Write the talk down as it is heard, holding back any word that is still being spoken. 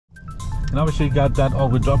And obviously you got that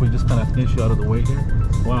all-wheel drive. We just kind of finish you out of the way here.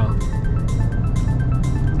 Wow.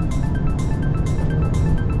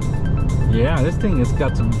 Yeah, this thing has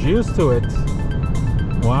got some juice to it.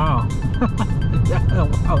 Wow. Yeah,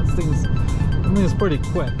 wow, this thing is pretty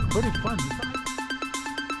quick, pretty fun.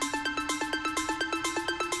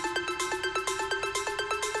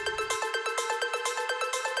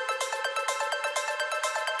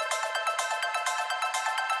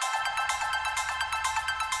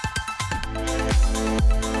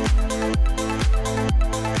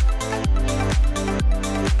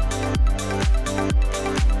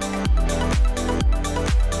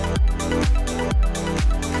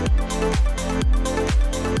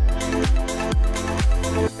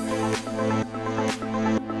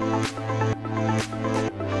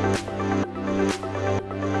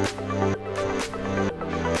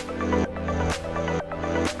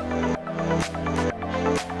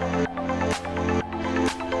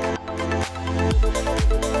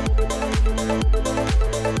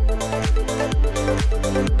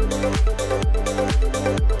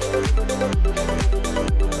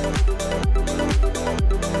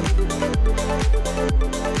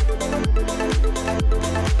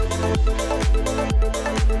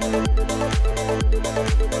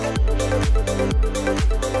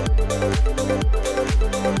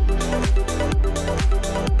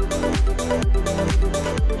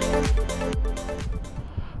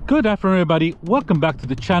 Good afternoon, everybody. Welcome back to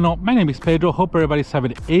the channel. My name is Pedro. Hope everybody's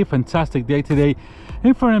having a fantastic day today.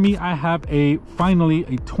 In front of me I have finally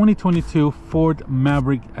a 2022 Ford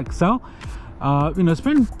Maverick XL. You know, it's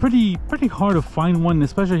been pretty hard to find one,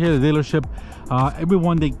 especially here at the dealership. Every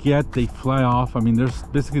one they get, they fly off. I mean, there's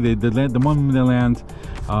basically the moment they land,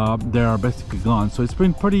 they are basically gone. So it's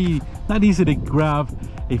been pretty not easy to grab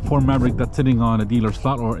a Ford Maverick that's sitting on a dealer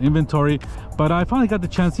slot or inventory. But I finally got the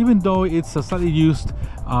chance, even though it's a slightly used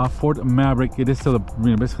Ford Maverick, it is still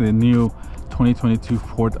basically a new 2022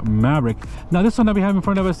 Ford Maverick. Now this one that we have in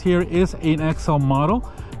front of us here is an XL model.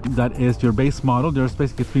 That is your base model. There's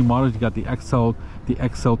basically three models. You got the XL, the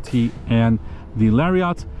XLT, and the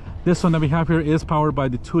Lariat. This one that we have here is powered by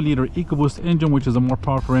the 2-liter EcoBoost engine, which is a more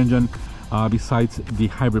powerful engine besides the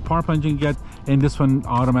hybrid power plant you can get. And this one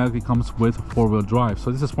automatically comes with 4-wheel drive.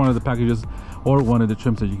 So this is one of the packages or one of the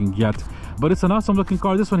trims that you can get. But it's an awesome looking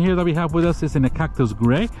car. This one here that we have with us is in a cactus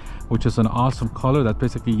gray, which is an awesome color that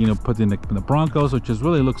basically, you know, put in the Broncos, which is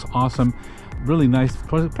really looks awesome, really nice.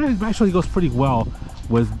 Actually goes pretty well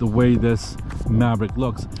with the way this Maverick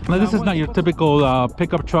looks. Now this is not your typical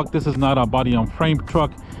pickup truck. This is not a body on frame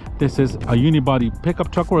truck. This is a unibody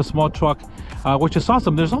pickup truck or a small truck, which is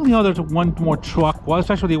awesome. There's only one more truck. Well, it's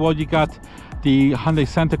actually, well, you got the Hyundai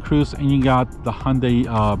Santa Cruz and you got the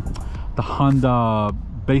Honda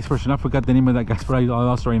base version. I forgot the name of that guy's, I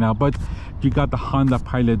lost right now, but you got the Honda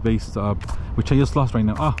Pilot based, which I just lost right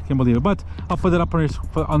now. Oh, can't believe it. But I'll put it up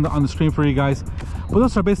on the screen for you guys. But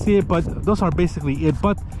those are basically it.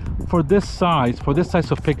 But for this size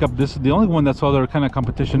of pickup, this is the only one that's other kind of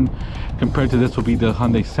competition compared to this will be the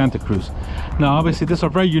Hyundai Santa Cruz. Now obviously these are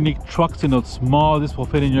very unique trucks. You know, it's small. This will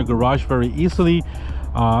fit in your garage very easily.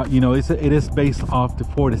 You know, it is based off the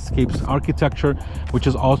Ford Escapes architecture, which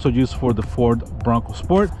is also used for the Ford Bronco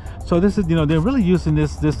Sport. So this is, you know, they're really using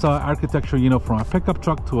this architecture, you know, from a pickup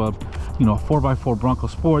truck to a, you know, a 4x4 Bronco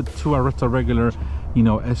Sport to a regular, you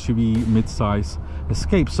know, SUV mid-size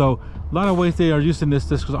Escape. So a lot of ways they are using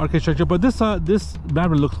this architecture. But this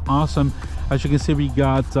Maverick looks awesome. As you can see, we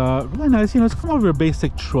got really nice, you know, it's kind of a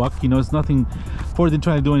basic truck. You know, it's nothing, Ford didn't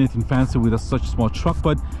try to do anything fancy with such a small truck,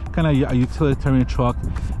 but kind of a utilitarian truck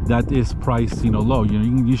that is priced, you know, low. You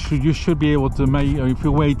know, you should be able to, if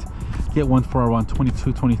you wait, get one for around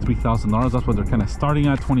 $23,000. That's what they're kind of starting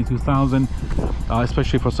at, $22,000,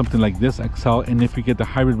 especially for something like this XL. And if you get the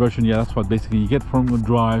hybrid version, yeah, that's what basically you get, front-wheel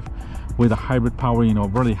drive with a hybrid power, you know,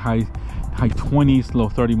 really high 20s, low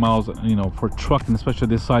 30 miles, you know, for a truck, and especially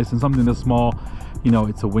this size and something this small, you know,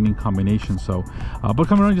 it's a winning combination. So but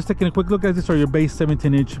coming around, just taking a quick look at this, are your base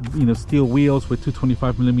 17-inch, you know, steel wheels with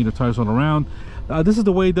 225mm tires all around. This is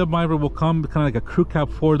the way the Maverick will come, kind of like a crew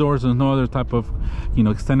cab, 4 doors. There's no other type of, you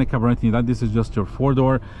know, extended cab or anything like that. This is just your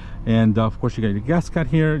 4-door. And of course you got your gas cap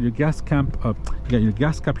here, you got your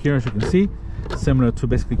gas cap here, as you can see, similar to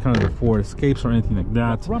basically kind of the Ford Escapes or anything like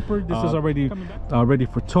that. Rumper, this is already ready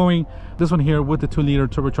for towing. This one here with the 2-liter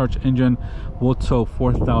turbocharged engine will tow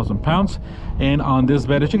 4,000 pounds. And on this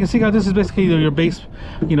bed, as you can see, guys, this is basically your base,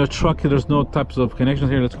 you know, truck. There's no types of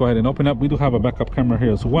connections here. Let's go ahead and open up. We do have a backup camera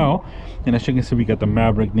here as well. And as you can see, we got the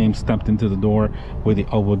Maverick name stamped into the door with the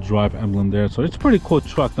all-wheel drive emblem there. So it's a pretty cool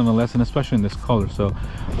truck nonetheless, and especially in this color. So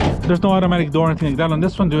There's no automatic door or anything like that. On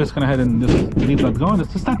this one, just gonna head and just leave that going.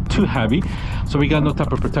 It's not too heavy, so we got no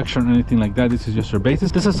type of protection or anything like that. This is just your basis.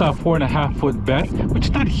 This is a 4.5-foot bed, which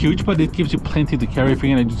is not huge, but it gives you plenty to carry if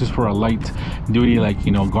you're gonna do this for a light duty, like,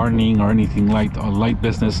 you know, gardening or anything light or light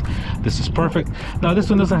business. This is perfect. Now this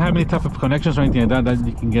one doesn't have any type of connections or anything like that. That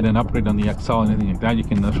you can get an upgrade on the XL and anything like that. You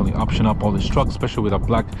can definitely option up all this truck, especially with a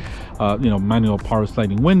black you know, manual power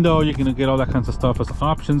sliding window. You're gonna get all that kinds of stuff as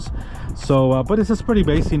options. So but this is pretty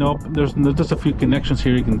basic, you know. There's just a few connections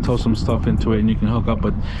here. You can tow some stuff into it and you can hook up,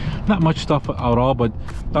 but not much stuff at all. But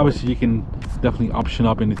obviously you can definitely option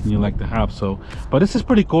up anything you like to have. So but this is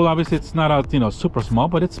pretty cool. Obviously it's not a, you know, super small,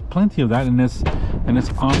 but it's plenty of that, and it's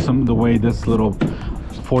awesome the way this little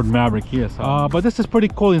Ford Maverick is. But this is pretty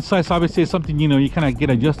cool in size. Obviously it's something, you know, you kind of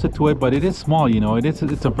get adjusted to it, but it is small, you know. It's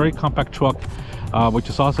a very compact truck, which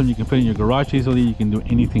is awesome. You can fit in your garage easily. You can do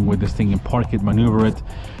anything with this thing and park it, maneuver it.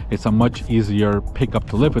 It's a much easier pickup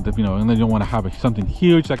to live with, if you know, and then you don't want to have something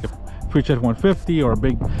huge like a Preach F-150 or a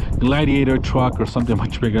big Gladiator truck or something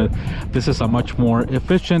much bigger. This is a much more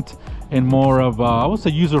efficient and more of I would say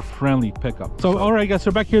user-friendly pickup. So all right guys,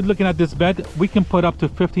 so back here looking at this bed, we can put up to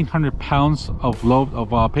 1,500 pounds of load of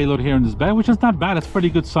payload here in this bed, which is not bad. It's pretty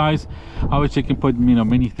good size. Obviously you can put, you know,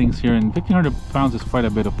 many things here, and 1,500 pounds is quite a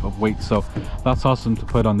bit of weight, so that's awesome to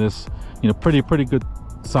put on this, you know, pretty good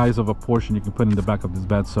size of a portion you can put in the back of this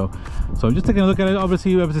bed. So just taking a look at it,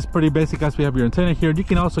 obviously it's pretty basic, guys. We have your antenna here. You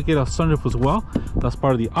can also get a sunroof as well. That's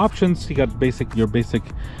part of the options. You got your basic,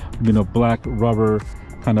 you know, black rubber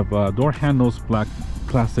kind of door handles, black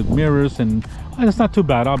plastic mirrors, and it's not too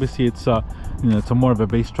bad. Obviously it's you know, it's a more of a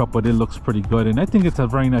base truck, but it looks pretty good, and I think it's a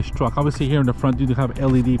very nice truck. Obviously here in the front you do have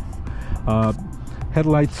LED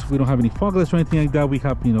headlights. We don't have any fog lights or anything like that. We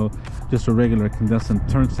have, you know, just a regular incandescent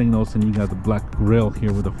turn signals, and you got the black grille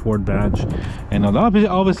here with the Ford badge. And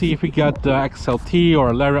obviously if you got the XLT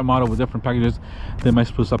or a Lariat model with different packages, they might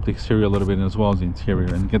spruce up the exterior a little bit as well as the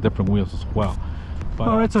interior, and get different wheels as well. But,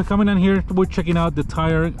 all right, so coming in here, we're checking out the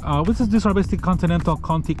tire. These are basically Continental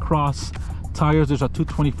Conti Cross tires. There's a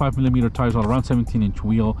 225mm tires on around 17-inch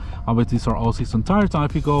wheel. Obviously these are all season tires. Now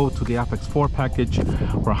if you go to the Apex 4 package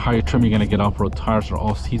or a higher trim, you're going to get off-road tires or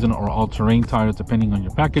all season or all terrain tires depending on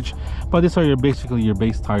your package. But these are basically your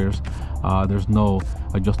base tires. There's no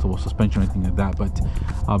adjustable suspension or anything like that, but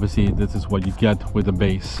obviously this is what you get with the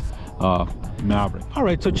base Maverick. All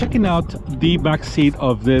right, so checking out the back seat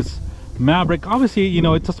of this Maverick. Obviously, you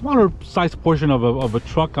know, it's a smaller size portion of a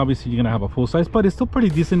truck. Obviously you're gonna have a full size, but it's still pretty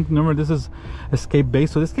decent. Remember, this is Escape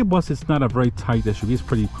base, so the Escape bus is not a very tight SUV. It's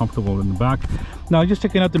pretty comfortable in the back. Now just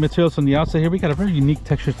checking out the materials on the outside here, we got a very unique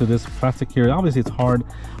texture to this plastic here. Obviously it's hard,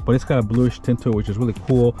 but it's got a bluish tint to it, which is really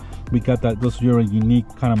cool. We got those really unique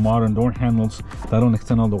kind of modern door handles that don't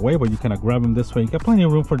extend all the way, but you kind of grab them this way. You got plenty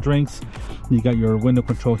of room for drinks. You got your window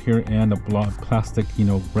control here and a plastic, you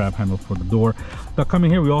know, grab handle for the door. Now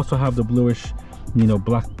coming here, we also have the bluish, you know,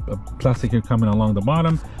 black plastic here coming along the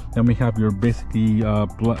bottom. Then we have your basically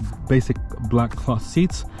basic black cloth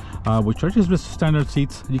seats, which are just standard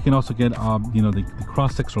seats. You can also get you know, the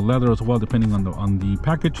cross sticks or leather as well, depending on the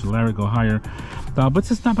package. The Larry go higher,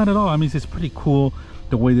 but it's not bad at all. I mean, it's pretty cool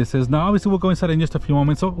the way this is. Now obviously we'll go inside in just a few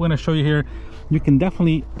moments. So we're going to show you here, you can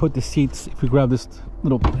definitely put the seats, if you grab this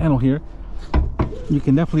little panel here, you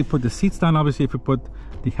can definitely put the seats down. Obviously if you put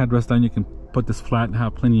the headrest down, you can put this flat and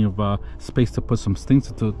have plenty of space to put some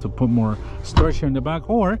things, to put more storage here in the back.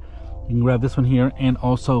 Or you can grab this one here and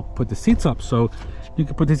also put the seats up. So you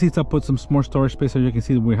can put the seats up, put some more storage space. As you can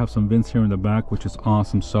see, we have some vents here in the back, which is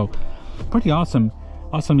awesome. So pretty awesome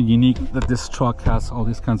and unique that this truck has all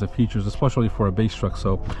these kinds of features, especially for a base truck.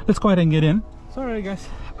 So let's go ahead and get in. So alright guys,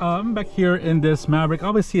 I'm back here in this Maverick.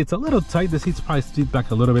 Obviously it's a little tight, the seats probably seat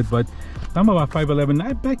back a little bit, but I'm about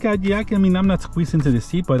 5'11". I mean, I'm not squeezed into the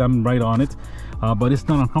seat, but I'm right on it. But it's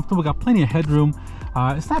not uncomfortable. Got plenty of headroom.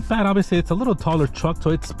 It's not bad. Obviously it's a little taller truck, so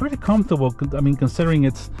it's pretty comfortable. I mean, considering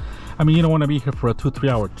it's, I mean, you don't want to be here for a 2-3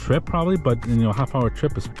 hour trip probably, but you know, half-hour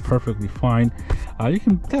trip is perfectly fine. You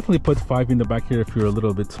can definitely put 5 in the back here if you're a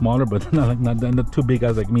little bit smaller, but not too big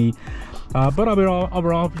guys like me. But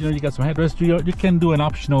overall, you know, you got some headrest. You can do an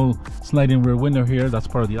optional sliding rear window here. That's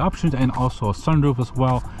part of the options, and also a sunroof as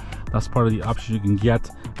well. That's part of the options you can get.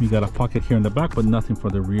 You got a pocket here in the back, but nothing for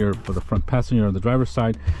the rear, for the front passenger on the driver's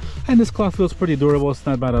side. And this cloth feels pretty durable. It's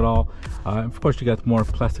not bad at all. Of course, you got more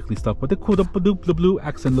plastically stuff, but the blue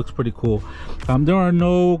accent looks pretty cool.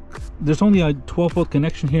 There's only a 12-volt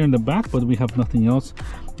connection here in the back, but we have nothing else.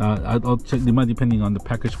 I'll check, they might depending on the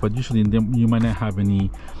package, but usually you might not have any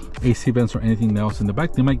AC vents or anything else in the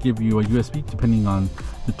back. They might give you a USB depending on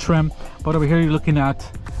the trim. But over here you're looking at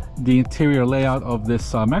the interior layout of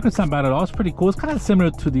this Maverick. It's not bad at all. It's pretty cool. It's kind of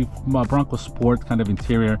similar to the Bronco Sport kind of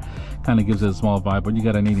interior. Kind of gives it a small vibe, but you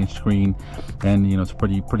got an 8-inch screen, and you know, it's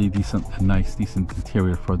pretty decent, a nice decent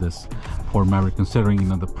interior for this Ford Maverick, considering, you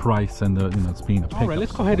know, the price and the, you know, it's being a pickup. All right,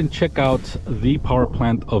 let's go ahead and check out the power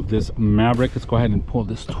plant of this Maverick. Let's go ahead and pull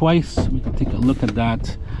this twice. We can take a look at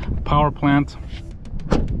that power plant.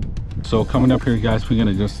 So coming up here, guys, we're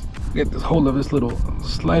gonna just get this hold of this little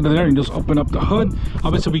slider there and just open up the hood.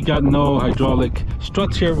 Obviously we got no hydraulic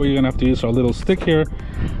struts here. We're gonna have to use our little stick here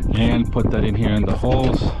and put that in here in the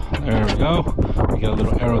holes. There we go. We got a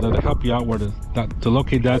little arrow there to help you out where to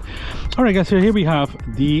locate that. All right, guys, so here we have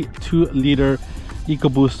the 2-liter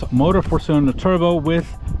EcoBoost motor, 4-cylinder turbo with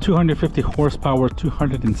 250 horsepower,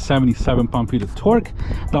 277 pound-feet of torque.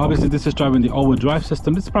 Now obviously this is driving the all-wheel drive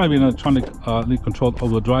system. This is probably an electronically controlled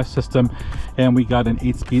all-wheel drive system, and we got an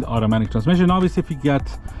 8-speed automatic transmission. Obviously if you get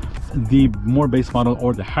the more base model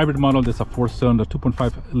or the hybrid model, there's a 4-cylinder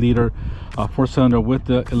 2.5-liter 4-cylinder with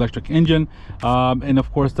the electric engine, and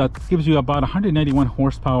of course that gives you about 191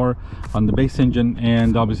 horsepower on the base engine,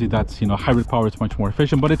 and obviously that's, you know, hybrid power is much more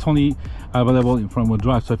efficient, but it's only available in front-wheel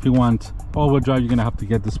drive. So if you want all-wheel drive, you're gonna have to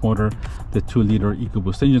get this motor, the 2-liter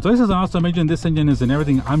EcoBoost engine. So this is an awesome engine. This engine is in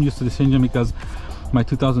everything. I'm used to this engine because my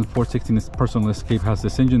 2004 16 personal Escape has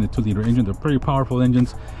this engine, the 2-liter engine. They're pretty powerful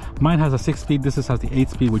engines. Mine has a 6-speed. This has the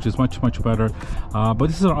 8-speed, which is much better. But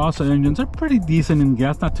these are also engines. They're pretty decent in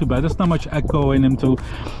gas, not too bad. There's not much echo in them too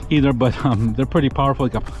either, but they're pretty powerful.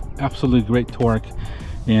 They got absolutely great torque,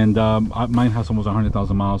 and mine has almost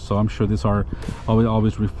 100,000 miles, so I'm sure these are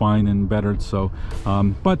always refined and bettered. So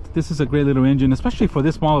but this is a great little engine, especially for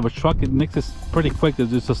this small of a truck. It makes this pretty quick.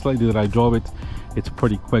 It's just a slightly that I drove it, it's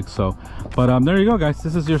pretty quick. So but there you go, guys.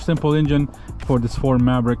 This is your simple engine for this Ford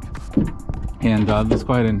Maverick. And let's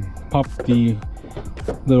go ahead and pop the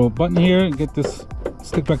little button here and get this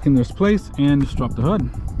stick back in this place, and just drop the hood.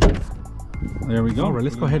 There we go. All right,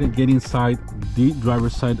 let's go ahead and get inside the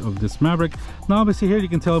driver's side of this Maverick. Now obviously here you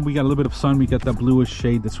can tell we got a little bit of sun. We got that bluish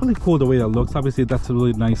shade. That's really cool the way that looks. Obviously that's a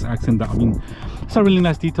really nice accent. That, I mean, it's a really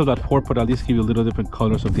nice detail that Ford put, at least give you a little different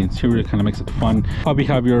colors of the interior. It kind of makes it fun. We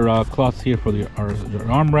have your cloths here for your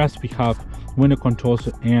armrest. We have window controls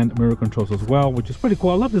and mirror controls as well, which is pretty cool.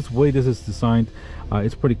 I love this way this is designed.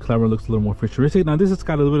 It's pretty clever, looks a little more futuristic. Now this has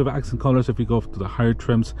got a little bit of accent colors if you go to the higher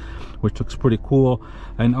trims, which looks pretty cool.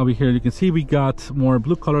 And over here you can see we got more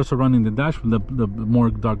blue colors surrounding the dash, the more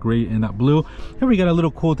dark gray and that blue. Here we got a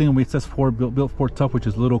little cool thing where it says Ford built Ford tough, which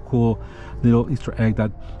is a little cool little Easter egg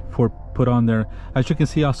that Ford put on there. As you can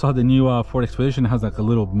see, I saw the new Ford Expedition has like a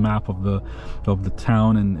little map of the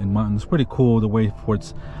town and mountains. Pretty cool the way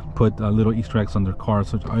Ford's put little Easter eggs on their cars.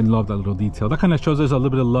 So I love that little detail. That kind of shows there's a little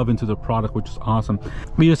bit of love into the product, which is awesome.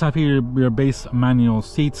 We just have here your base manual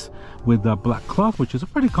seats with the black cloth, which is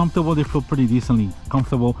pretty comfortable. They feel pretty decently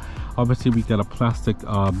comfortable. Obviously we got a plastic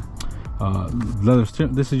leather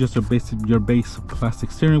steering. This is just your base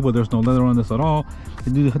plastic steering wheel. There's no leather on this at all.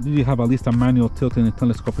 You do have at least a manual tilting and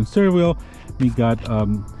telescoping steering wheel. We got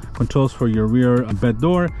controls for your rear bed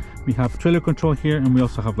door. We have trailer control here, and we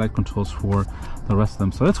also have light controls for the rest of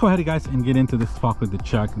them. So let's go ahead, guys, and get into this talk with the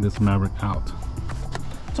check this Maverick out.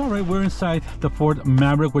 So all right, we're inside the Ford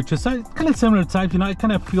Maverick, which is kind of similar type. You know, I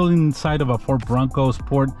kind of feel inside of a Ford Bronco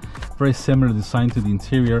Sport, very similar design to the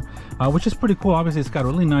interior, which is pretty cool. Obviously it's got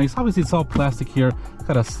really nice, obviously it's all plastic here. It's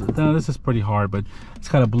got a, this is pretty hard, but it's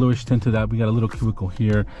got a bluish tint to that. We got a little cubicle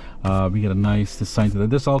here. We got a nice design to that.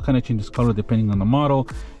 This all kind of changes color depending on the model.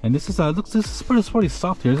 And this is this is pretty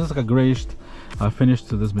soft here. This is like a grayish finish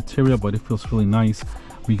to this material, but it feels really nice.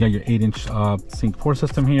 We got your 8-inch sync 4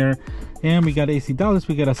 system here, and we got AC dollars.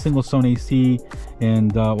 We got a single zone AC,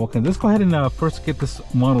 and okay, let's go ahead and first get this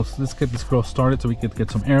model. Let's get this girl started so we could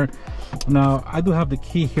get some air. Now I do have the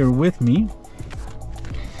key here with me,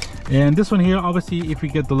 and this one here, obviously if you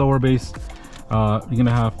get the lower base, you're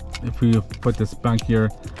gonna have, if you put this back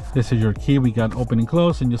here, this is your key. We got open and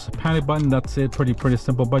close and just a panic button. That's it. Pretty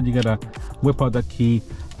simple, but you gotta whip out that key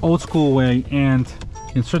old school way and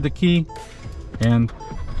insert the key and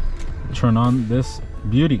turn on this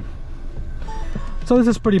beauty. So this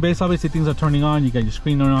is pretty basic. Obviously things are turning on. You got your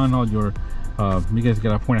screen on, all your you guys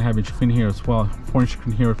got a 4.5-inch screen here as well, 4-inch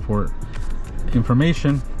screen here for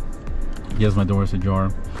information. Yes, my door is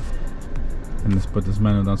ajar. And let's put this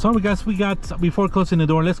manual down. So guys, we got, before closing the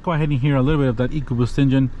door, let's go ahead and hear a little bit of that EcoBoost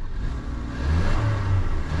engine.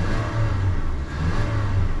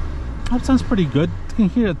 That sounds pretty good. You can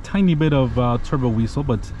hear a tiny bit of turbo whistle,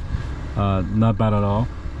 but not bad at all.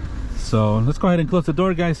 So let's go ahead and close the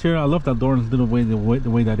door, guys. Here, I love that door, the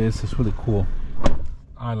way that is. It's really cool.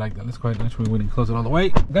 I like that. Let's go ahead and actually wait and close it all the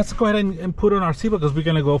way. Let's go ahead and put on our seatbelt because we're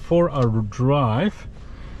gonna go for a drive.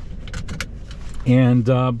 And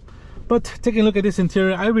but taking a look at this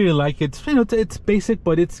interior, I really like it. You know, it's basic,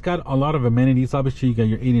 but it's got a lot of amenities. Obviously, you got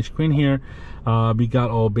your 8-inch screen here. We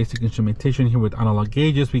got all basic instrumentation here with analog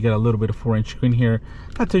gauges. We got a little bit of 4-inch screen here.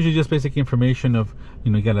 That tells you just basic information of,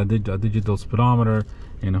 you know, you got a digital speedometer,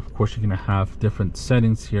 and of course you're gonna have different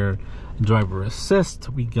settings here. Driver assist.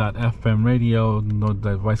 We got FM radio, no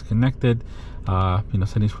device connected. You know,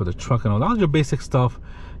 settings for the truck and all that. Your basic stuff.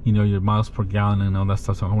 You know, your miles per gallon and all that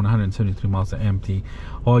stuff. So 173 miles are empty.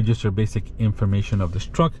 All just your basic information of this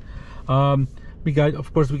truck. We got,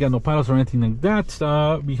 of course, we got no paddles or anything like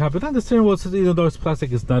that. We have it on the steering wheel, even though it's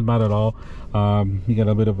plastic, it's not bad at all. You got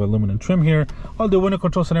a bit of aluminum trim here. All the window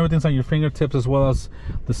controls and everything's on your fingertips, as well as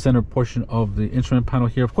the center portion of the instrument panel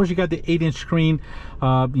here. Of course, you got the 8-inch screen.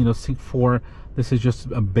 You know, Sync 4. This is just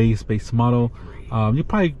a base model. You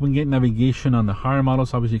probably can get navigation on the higher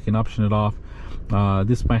models. Obviously, you can option it off.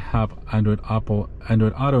 This might have Android Auto, and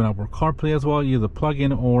Apple CarPlay as well, either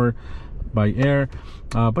plug-in or by air.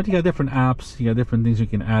 But you got different apps, you got different things you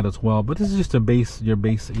can add as well. But this is just your base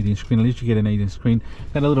 8-inch screen. At least you get an 8-inch screen.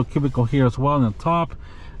 Got a little cubicle here as well on the top.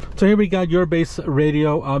 So here we got your base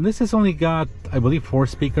radio. This has only got, I believe, 4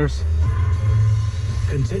 speakers.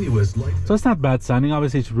 Continuous light. So it's not bad sounding.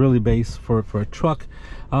 Obviously, it's really bass for a truck.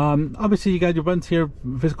 Obviously, you got your buttons here,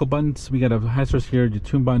 physical buttons. We got a hazards here, your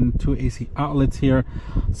tune button, 2 AC outlets here,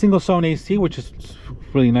 single zone AC, which is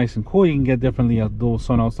really nice and cool. You can get definitely a dual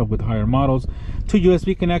zone also with higher models. 2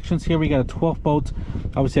 USB connections here. We got a 12 volt.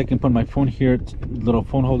 Obviously, I can put my phone here, little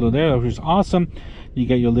phone holder there, which is awesome. You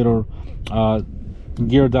got your little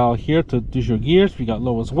gear dial here to do your gears. We got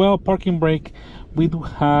low as well. Parking brake. We do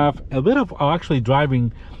have a bit of actually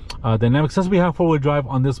driving dynamics. Since we have 4-wheel drive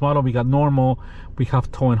on this model, we got normal, we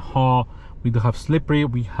have tow and haul, we do have slippery,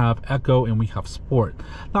 we have eco, and we have sport.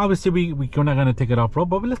 Now obviously we're not going to take it off road,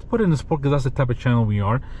 but let's put it in the sport because that's the type of channel we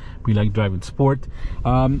are. We like driving sport.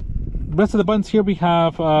 Rest of the buttons here, we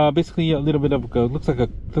have basically a little bit of looks like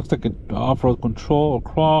an off-road control or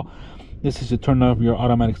crawl. This is to turn off your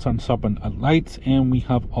automatic start and stop at lights, and we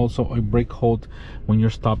have also a brake hold when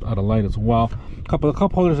you're stopped at a light as well. A couple of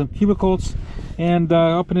cup holders and cubicles, and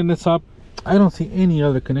opening this up, I don't see any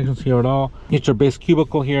other connections here at all. It's your base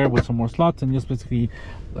cubicle here with some more slots, and just basically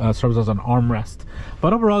serves as an armrest.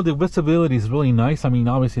 But overall, the visibility is really nice. I mean,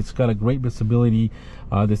 obviously it's got a great visibility.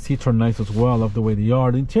 The seats are nice as well. I love the way they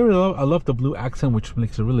are. The interior, I love the blue accent, which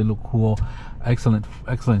makes it really look cool. Excellent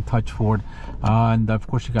touch Ford. And of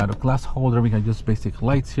course, you got a glass holder. We got just basic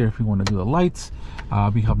lights here if you want to do the lights.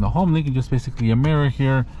 We have the home link and just basically a mirror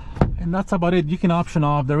here, and that's about it. You can option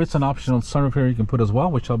off. There is an optional sunroof here you can put as well,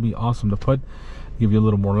 which will be awesome to put, give you a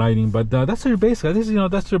little more lighting. But that's your base, guys. This is, you know,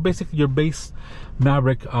 that's your base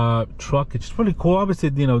Maverick truck. It's really cool.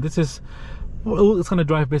 Obviously, you know, this is, well, it's gonna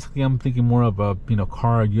drive basically, I'm thinking more of a, you know,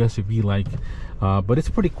 car SUV like, but it's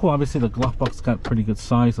pretty cool. Obviously, the glove box got pretty good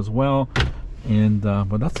size as well. And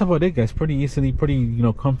but that's about it, guys. Pretty easily, pretty, you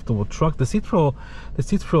know, comfortable truck. The seats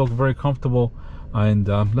feel very comfortable. And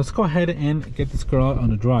let's go ahead and get this girl out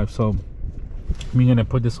on the drive. So we're gonna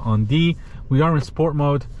put this on D. We are in sport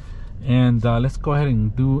mode, and let's go ahead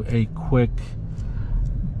and do a quick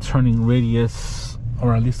turning radius,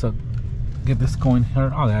 or at least get this going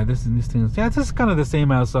here. Oh yeah, this thing is, yeah, this is kind of the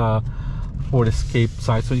same as Ford Escape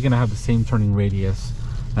side. So you're gonna have the same turning radius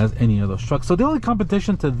as any of those trucks. So the only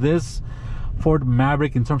competition to this Ford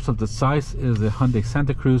Maverick in terms of the size is the Hyundai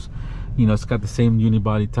Santa Cruz. You know, it's got the same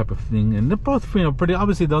unibody type of thing, and they're both, you know, pretty.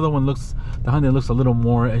 Obviously, the other one looks, the Hyundai looks a little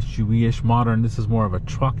more SUV-ish, modern. This is more of a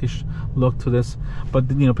truckish look to this, but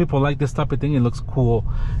you know, people like this type of thing. It looks cool,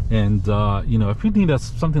 and you know, if you need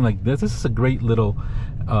something like this is a great little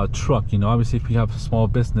truck. You know, obviously, if you have a small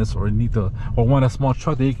business or need to, or want a small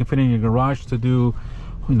truck that you can fit in your garage to do,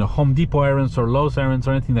 you know, Home Depot errands or Lowe's errands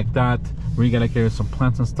or anything like that, where you gotta carry some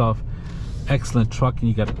plants and stuff. Excellent truck, and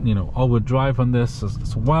you got, you know, all-wheel drive on this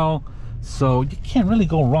as well. So you can't really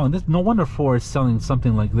go wrong. No wonder Ford is selling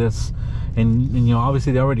something like this. And you know,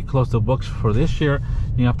 obviously they already closed the books for this year.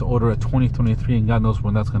 You have to order a 2023, and God knows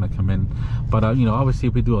when that's going to come in. But you know, obviously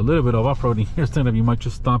if we do a little bit of off-roading here, it's going to be much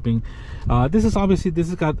just stopping. This has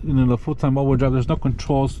got, you know, the full-time all-wheel drive. There's no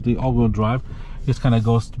controls to the all-wheel drive. It just kind of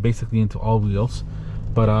goes basically into all wheels.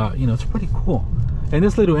 But you know, it's pretty cool. And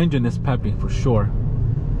this little engine is peppy for sure.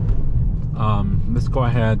 Let's go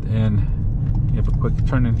ahead and give a quick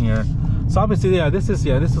turn in here. So obviously, this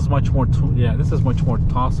is much more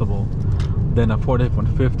tossable than a Ford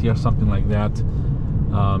F-150 or something like that.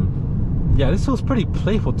 Yeah, this feels pretty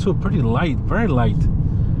playful too, pretty light, very light.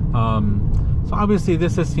 So obviously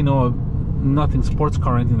this is, you know, nothing sports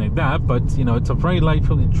car or anything like that, but you know, it's a very light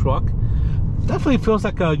feeling truck. Definitely feels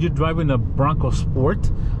like you're driving a Bronco Sport,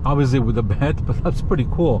 obviously with a bed, but that's pretty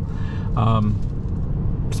cool.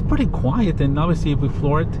 It's pretty quiet, and obviously if we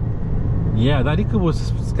floor it, yeah, that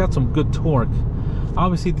ecoboost has got some good torque.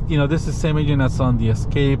 Obviously, you know, this is the same engine that's on the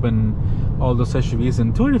Escape and all those SUVs,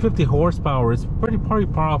 and 250 horsepower is pretty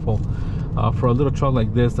powerful for a little truck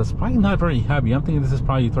like this. That's probably not very heavy. I'm thinking this is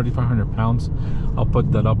probably 3,500 pounds. I'll put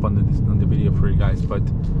that up on the video for you guys. But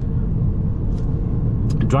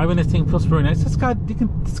driving this thing feels very nice. It's got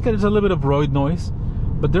there's a little bit of road noise,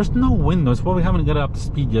 but there's no wind noise. Well, we haven't got it up to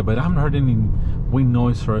speed yet, but I haven't heard any wind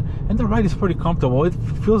noise for it. And the ride is pretty comfortable. It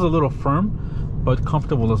feels a little firm, but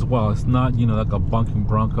comfortable as well. It's not, you know, like a bunking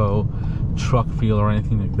Bronco truck feel or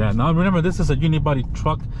anything like that. Now remember, this is a unibody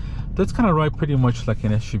truck that's gonna ride pretty much like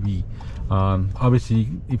an SUV. Obviously,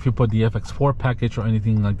 if you put the FX4 package or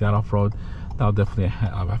anything like that off-road, that'll definitely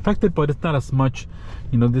have affected, but it's not as much.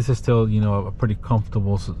 You know, this is still, you know, a pretty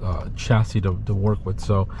comfortable chassis to work with.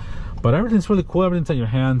 So, but everything's really cool. Everything's at your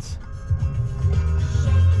hands.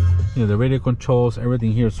 You know, the radio controls,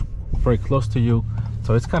 everything here is very close to you.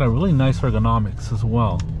 So it's got a really nice ergonomics as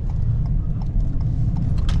well.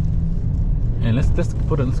 And let's get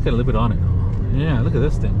a little bit on it. Yeah, look at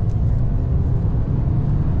this thing.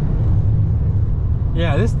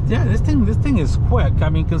 Yeah, this thing is quick. I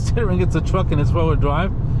mean, considering it's a truck and it's four-wheel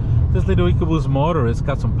drive, this little ecoboost motor has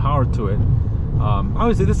got some power to it.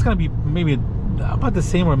 Obviously, this is gonna be maybe about the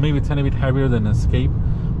same or maybe a tiny bit heavier than an Escape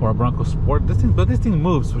or a Bronco Sport. This thing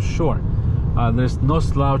moves for sure. There's no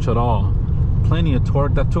slouch at all. Plenty of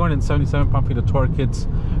torque. That 277 pound-feet of torque hits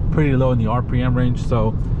pretty low in the RPM range.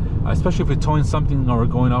 So, especially if you're towing something or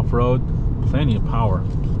going off-road, plenty of power.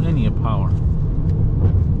 Plenty of power.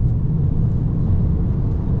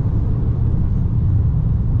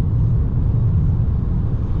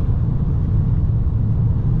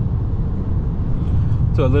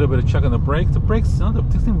 So a little bit of check on the brakes. The brakes,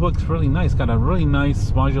 this thing looks really nice. Got a really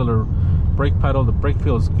nice modular brake pedal. The brake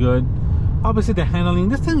feels good. Obviously the handling,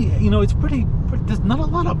 this thing, you know, it's pretty there's not a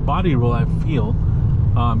lot of body roll, I feel.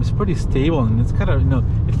 It's pretty stable, and it's kind of, you know,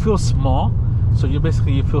 it feels small. So you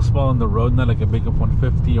feel small on the road, not like a big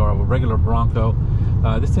F-150 or a regular Bronco.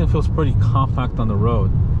 This thing feels pretty compact on the road,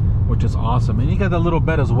 which is awesome. And you got that little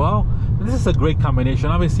bed as well. And this is a great combination.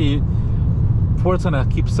 Obviously, Ford's gonna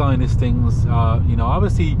keep selling these things. You know,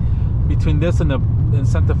 obviously between this and the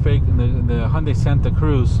Santa Fe and the Hyundai Santa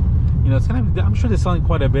Cruz, you know, it's gonna be, I'm sure they're selling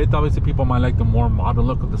quite a bit. Obviously, people might like the more modern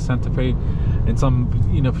look of the Santa Fe, and some,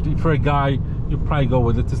 you know, for a guy, you probably go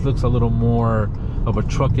with it. This looks a little more of a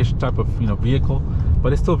truckish type of, you know, vehicle,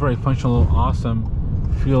 but it's still very functional, awesome,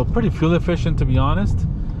 pretty fuel efficient, to be honest.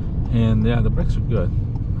 And yeah, the brakes are good.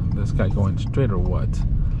 This guy going straight or what?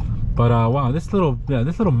 But wow, this little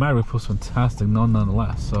Maverick feels fantastic,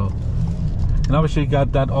 nonetheless. So, and obviously you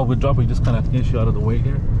got that all-wheel drive. We just kind of get you out of the way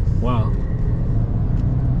here. Wow.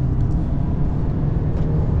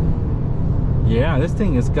 Yeah, this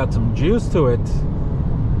thing has got some juice to it.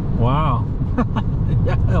 Wow.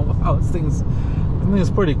 Yeah, wow, this thing is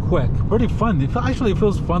pretty quick, pretty fun. It actually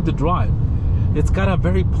feels fun to drive. It's got a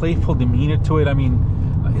very playful demeanor to it. I mean,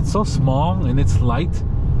 it's so small and it's light.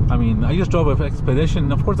 I mean, I just drove an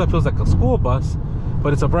Expedition. Of course, that feels like a school bus,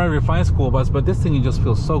 but it's a very refined school bus. But this thing just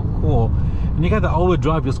feels so cool. And you got the all-wheel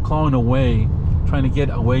drive just clawing away, trying to get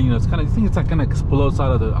away. You know, it's kind of, I think it's like kind of explodes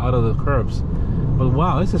out of the curves. But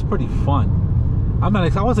wow, this is pretty fun. I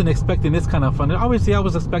wasn't expecting this kind of fun. Obviously, I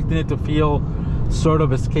was expecting it to feel sort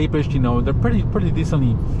of escapish. You know, they're pretty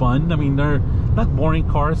decently fun. I mean, they're not boring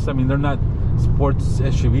cars. I mean, they're not sports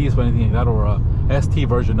SUVs or anything like that, or a ST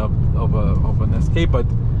version of an Escape. But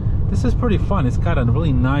this is pretty fun. It's got a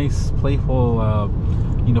really nice, playful,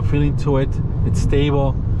 you know, feeling to it. It's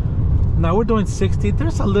stable. Now we're doing 60.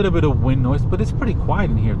 There's a little bit of wind noise, but it's pretty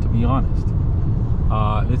quiet in here, to be honest.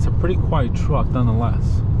 It's a pretty quiet truck,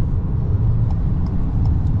 nonetheless.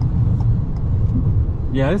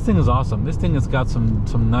 Yeah, this thing is awesome. This thing has got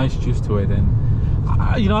some nice juice to it, and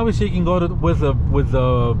you know, obviously you can go with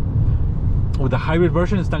the hybrid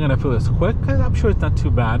version. It's not gonna feel as quick. I'm sure it's not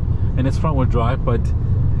too bad, and it's front-wheel drive. But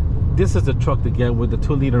this is the truck to get with the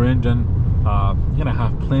 2-liter engine. You're gonna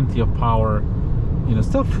have plenty of power. You know,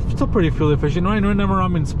 still pretty fuel efficient. Right, remember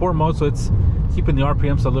I'm in sport mode, so it's keeping the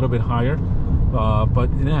RPMs a little bit higher. But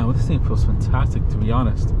yeah, this thing feels fantastic, to be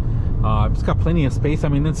honest. It's got plenty of space. I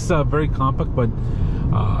mean, it's very compact, but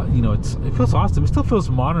you know, it feels awesome. It still feels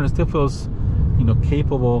modern. It still feels, you know,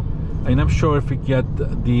 capable. And I'm sure if you get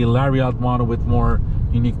the Lariat model with more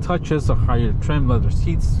unique touches, a higher trim, leather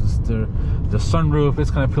seats, the sunroof.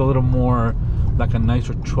 It's gonna feel a little more like a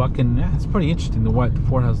nicer truck, and yeah, it's pretty interesting what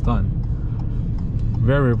Ford has done.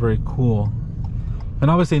 Very, very cool. And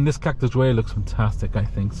obviously in this cactus gray, it looks fantastic, I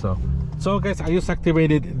think so. So guys, I just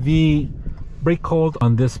activated the brake hold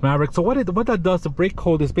on this Maverick. So what that does, the brake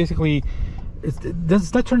hold is basically,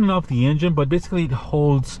 it's not turning off the engine, but basically it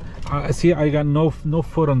holds. See, I got no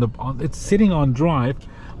foot on the. It's sitting on drive,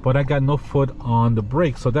 but I got no foot on the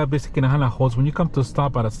brake. So that basically kind of holds when you come to a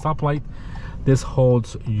stop at a stoplight. This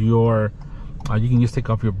holds your. You can just take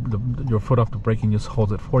off your foot off the brake and just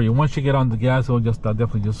holds it for you. Once you get on the gas, it'll just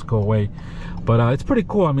definitely just go away. But it's pretty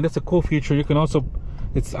cool. I mean, that's a cool feature. You can also,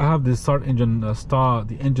 I have this start engine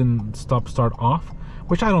the engine start off,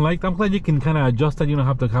 which I don't like. I'm glad you can kind of adjust that. You don't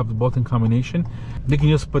have to have both in combination. You can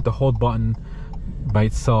just put the hold button by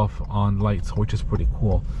itself on lights, which is pretty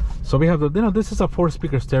cool. So we have the, this is a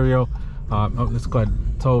 4-speaker stereo. Let's go ahead.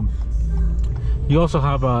 So you also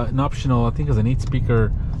have an optional, I think it's an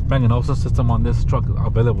 8-speaker Bang & Olufsen system on this truck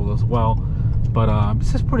available as well. But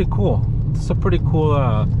this is pretty cool. This is a pretty cool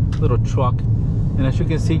little truck. And as you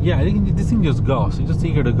can see, yeah, this thing just goes. It's just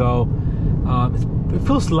eager to go. It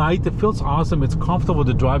feels light. It feels awesome. It's comfortable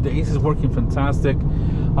to drive. The AC is working fantastic.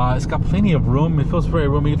 It's got plenty of room. It feels very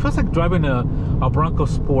roomy. It feels like driving a Bronco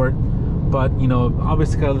Sport, but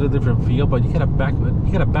obviously got a little different feel. But you got a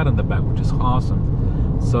bed on the back, which is awesome.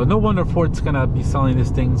 So no wonder Ford's gonna be selling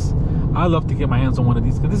these things. I love to get my hands on one of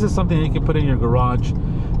these, because this is something that you can put in your garage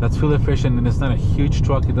that's fuel efficient, and it's not a huge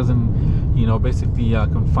truck. It doesn't basically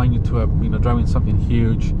confine you to driving something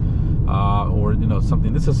huge or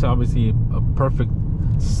something. This is obviously a perfect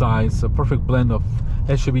size, a perfect blend of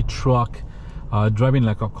SUV truck, driving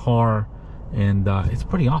like a car, and it's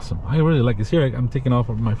pretty awesome. I really like this. Here I'm taking off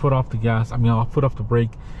my foot off the gas, foot off the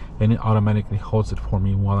brake, and it automatically holds it for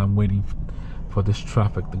me while I'm waiting for this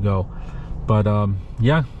traffic to go. But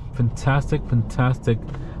yeah, fantastic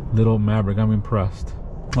little Maverick. I'm impressed.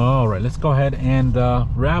 All right, let's go ahead and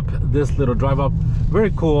wrap this little drive up.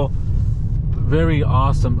 Very cool, very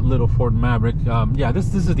awesome little Ford Maverick. Yeah,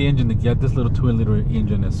 this is the engine to get. This little 2-liter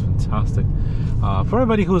engine is fantastic. For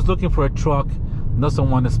everybody who's looking for a truck, doesn't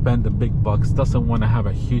want to spend the big bucks, doesn't want to have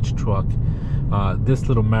a huge truck, this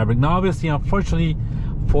little Maverick. Now obviously, unfortunately,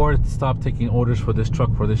 Ford stopped taking orders for this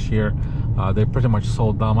truck for this year. They pretty much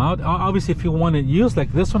sold them out. Obviously, if you want to use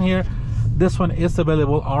like this one here, this one is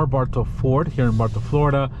available. Our Bartow Ford here in Bartow,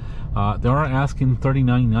 Florida. They are asking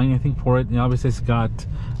 $39.9, I think, for it. And obviously, it's got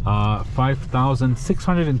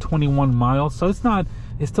 5,621 miles, so it's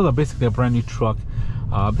still basically a brand new truck.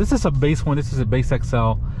 This is a base one. This is a base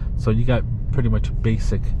XL, so you got pretty much a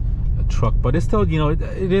basic truck, but it's still,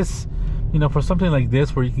 it is, for something like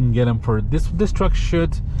this, where you can get them for this truck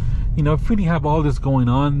should, if we didn't have all this going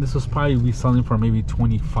on, this was probably be selling for maybe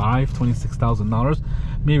 $26,000,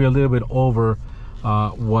 maybe a little bit over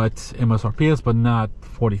what MSRP is, but not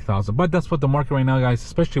 $40,000. But that's what the market right now, guys,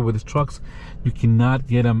 especially with these trucks. You cannot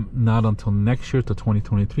get them not until next year, to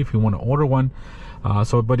 2023, if you want to order one.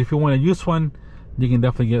 But if you want to use one, you can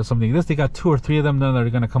definitely get something like this. They got 2 or 3 of them that are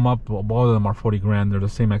going to come up. All of them are 40 grand. They're the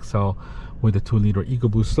same XL with the 2-liter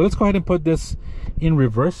EcoBoost. So let's go ahead and put this in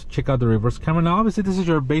reverse. Check out the reverse camera. Now obviously this is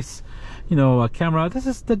your base camera.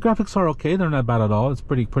 The graphics are okay. They're not bad at all. It's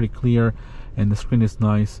pretty clear, and the screen is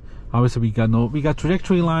nice. Obviously we got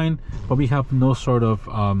trajectory line, but we have no sort of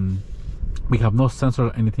we have no sensor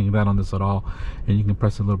or anything like that on this at all. And you can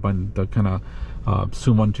press a little button to kind of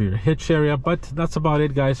zoom onto your hitch area. But that's about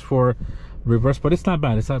it, guys, for reverse. But it's not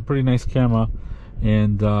bad. It's a pretty nice camera.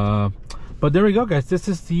 And but there we go, guys. This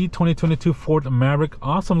is the 2022 Ford Maverick.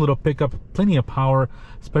 Awesome little pickup, plenty of power,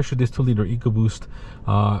 especially this 2-liter EcoBoost.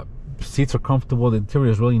 Seats are comfortable. The interior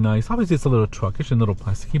is really nice. Obviously it's a little truckish and a little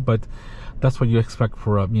plasticky, but that's what you expect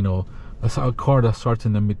for a car that starts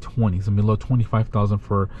in the mid-20s and below 25,000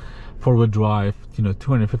 for 4-wheel drive.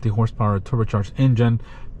 250 horsepower turbocharged engine,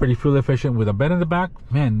 pretty fuel efficient with a bed in the back.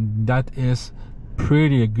 Man, that is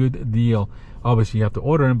pretty a good deal. Obviously you have to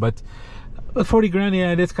order them, but 40 grand,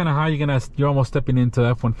 yeah, it is kind of high. You're almost stepping into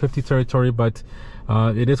F-150 territory, but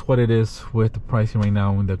it is what it is with the pricing right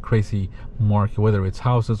now in the crazy market, whether it's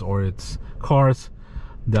houses or it's cars.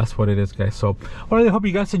 That's what it is, guys. So all right, I hope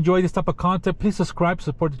you guys enjoy this type of content. Please subscribe,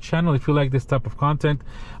 support the channel if you like this type of content.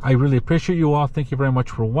 I really appreciate you all. Thank you very much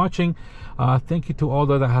for watching. Thank you to all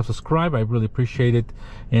that have subscribed. I really appreciate it.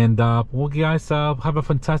 And well, guys, have a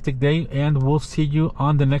fantastic day, and we'll see you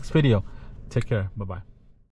on the next video. Take care. Bye-bye.